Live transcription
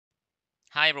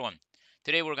Hi everyone.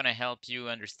 Today we're going to help you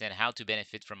understand how to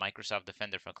benefit from Microsoft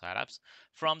Defender for Cloud Apps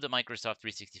from the Microsoft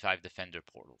 365 Defender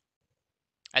portal.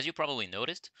 As you probably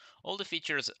noticed, all the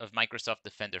features of Microsoft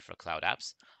Defender for Cloud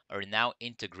Apps are now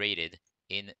integrated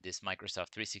in this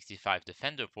Microsoft 365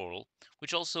 Defender portal,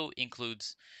 which also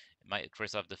includes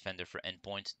Microsoft Defender for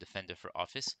Endpoint, Defender for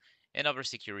Office, and other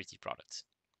security products.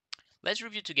 Let's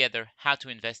review together how to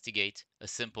investigate a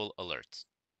simple alert.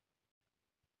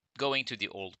 Going to the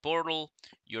old portal,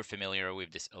 you're familiar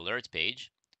with this alert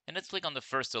page, and let's click on the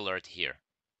first alert here.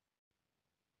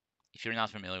 If you're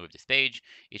not familiar with this page,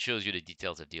 it shows you the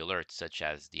details of the alert, such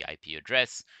as the IP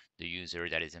address, the user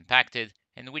that is impacted,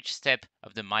 and which step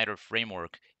of the MITRE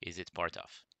framework is it part of.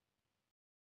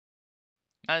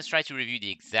 Now let's try to review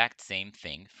the exact same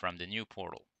thing from the new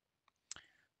portal.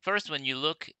 First, when you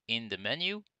look in the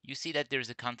menu, you see that there's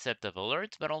a concept of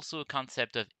alerts, but also a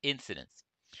concept of incidents.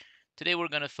 Today we're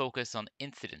going to focus on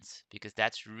incidents because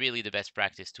that's really the best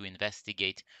practice to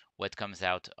investigate what comes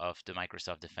out of the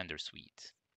Microsoft Defender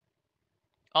suite.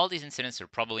 All these incidents are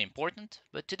probably important,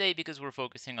 but today, because we're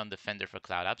focusing on Defender for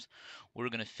Cloud Apps, we're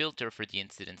going to filter for the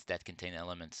incidents that contain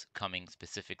elements coming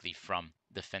specifically from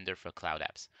Defender for Cloud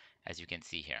Apps, as you can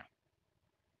see here.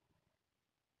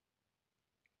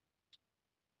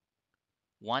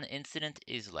 One incident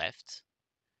is left,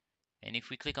 and if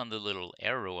we click on the little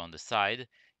arrow on the side,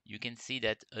 you can see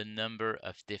that a number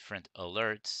of different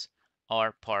alerts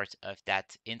are part of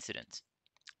that incident.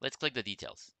 Let's click the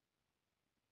details.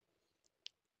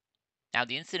 Now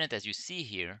the incident, as you see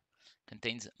here,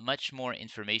 contains much more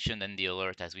information than the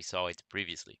alert as we saw it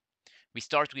previously. We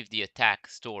start with the attack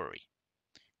story.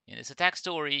 In this attack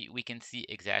story, we can see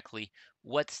exactly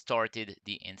what started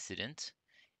the incident.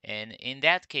 And in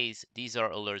that case, these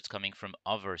are alerts coming from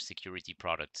other security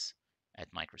products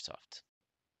at Microsoft.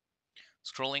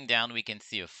 Scrolling down, we can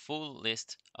see a full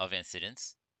list of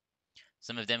incidents,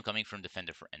 some of them coming from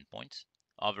Defender for Endpoint,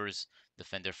 others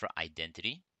Defender for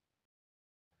Identity.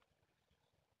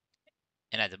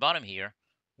 And at the bottom here,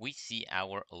 we see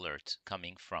our alert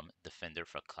coming from Defender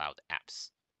for Cloud Apps.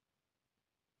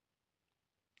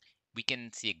 We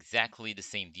can see exactly the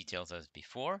same details as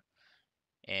before,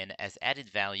 and as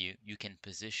added value, you can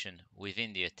position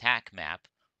within the attack map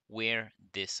where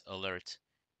this alert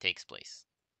takes place.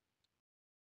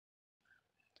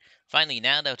 Finally,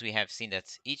 now that we have seen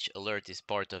that each alert is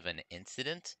part of an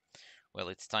incident, well,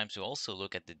 it's time to also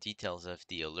look at the details of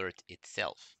the alert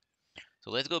itself.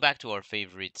 So let's go back to our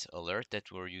favorite alert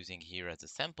that we're using here as a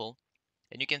sample.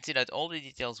 And you can see that all the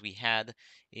details we had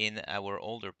in our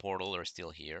older portal are still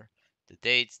here. The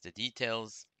dates, the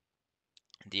details,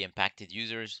 the impacted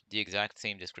users, the exact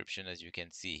same description as you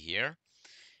can see here.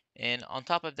 And on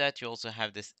top of that, you also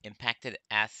have this impacted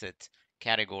asset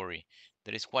category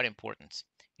that is quite important.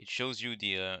 It shows you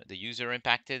the user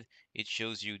impacted, it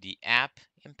shows you the app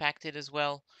impacted as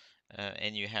well,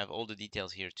 and you have all the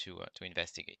details here to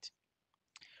investigate.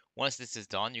 Once this is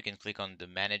done, you can click on the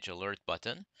Manage Alert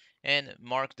button and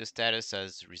mark the status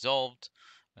as resolved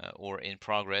or in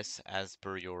progress as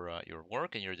per your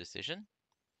work and your decision.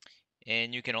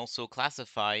 And you can also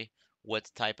classify what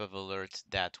type of alert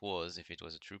that was, if it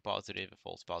was a true positive, a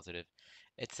false positive,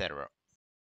 etc.